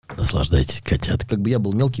Наслаждайтесь, котятки. Как бы я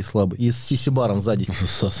был мелкий и слабый. И с сиси-баром сзади.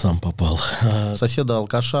 Сам попал.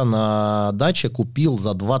 Соседа-алкаша на даче купил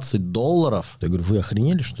за $20. Я говорю, вы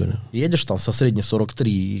охренели, что ли? Едешь там со средней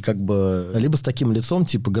 43, и как бы либо с таким лицом,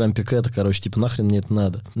 типа грампик-это, короче, типа нахрен мне это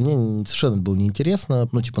надо. Мне совершенно было неинтересно,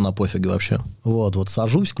 ну типа на пофиге вообще. Вот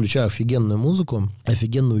сажусь, включаю офигенную музыку,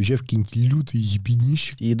 офигенно уезжаю в какие-нибудь лютые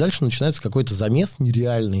ебенища. И дальше начинается какой-то замес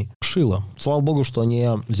нереальный. Шило. Слава богу, что не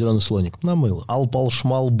зеленый слоник. Намыло.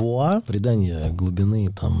 Алпал-шмал-буа. Придание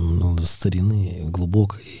глубины, там, старины,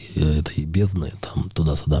 глубокой, этой бездны, там,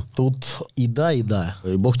 туда-сюда. Тут и да. И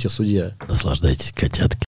бог тебе судья. Наслаждайтесь, котятки.